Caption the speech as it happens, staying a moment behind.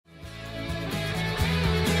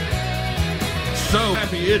So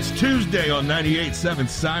happy it's Tuesday on 98.7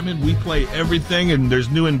 Simon. We play everything, and there's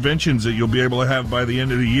new inventions that you'll be able to have by the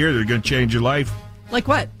end of the year that are going to change your life. Like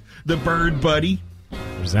what? The Bird Buddy.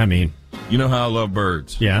 What does that mean? You know how I love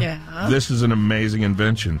birds. Yeah. This is an amazing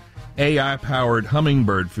invention. AI-powered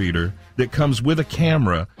hummingbird feeder that comes with a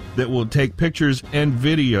camera that will take pictures and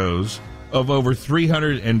videos of over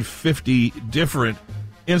 350 different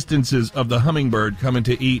instances of the hummingbird coming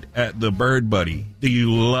to eat at the Bird Buddy. Do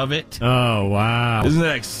you love it? Oh, wow. Isn't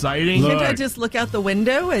that exciting? Can't I just look out the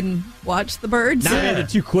window and watch the birds? Nah, they're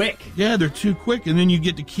too quick. Yeah, they're too quick, and then you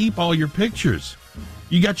get to keep all your pictures.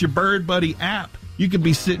 You got your Bird Buddy app. You could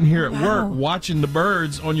be sitting here at work watching the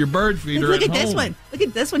birds on your bird feeder Look at at this home. one. Look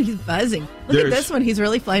at this one. He's buzzing. Look at this one. He's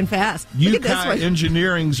really flying fast. Look at this Yukai one.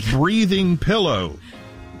 Engineering's Breathing Pillow.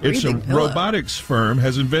 It's a Breathing pillow. robotics firm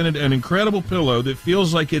has invented an incredible pillow that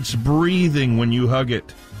feels like it's breathing when you hug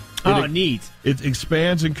it. Neat. It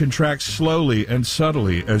expands and contracts slowly and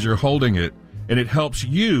subtly as you're holding it, and it helps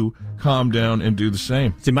you calm down and do the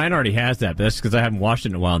same. See, mine already has that, but that's because I haven't washed it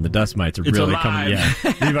in a while, and the dust mites are It's really alive. coming. Yeah,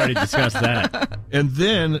 we've already discussed that. And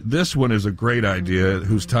then this one is a great idea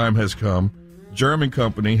whose time has come. German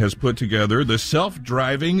company has put together the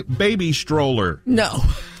self-driving baby stroller. No.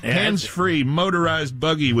 Hands-free motorized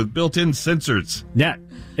buggy with built-in sensors. Yeah,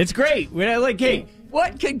 it's great. We're like, hey,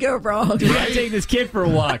 What could go wrong? we gotta take this kid for a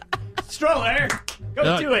walk. Stroller,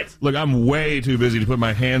 go do it. Look, I'm way too busy to put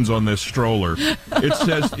my hands on this stroller. It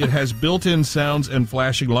says it has built-in sounds and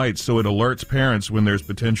flashing lights, so it alerts parents when there's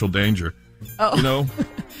potential danger. Oh. You know?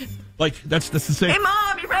 Like, that's the same. Hey,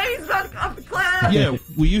 Mom, your baby's about to off the cliff. Yeah,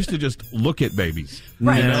 we used to just look at babies.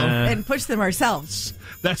 Right. You know? And push them ourselves.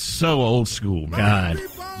 That's so old school, man. God.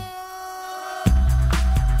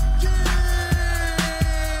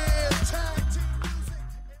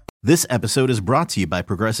 This episode is brought to you by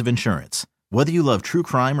Progressive Insurance. Whether you love true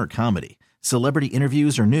crime or comedy, celebrity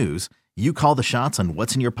interviews or news, you call the shots on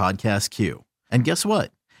what's in your podcast queue. And guess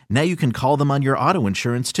what? Now you can call them on your auto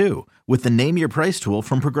insurance too with the Name Your Price tool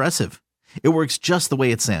from Progressive. It works just the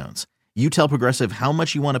way it sounds. You tell Progressive how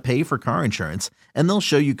much you want to pay for car insurance, and they'll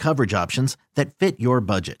show you coverage options that fit your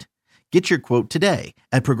budget. Get your quote today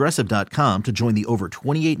at Progressive.com to join the over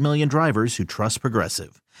 28 million drivers who trust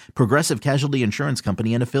Progressive. Progressive Casualty Insurance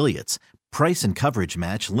Company and Affiliates. Price and coverage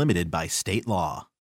match limited by state law.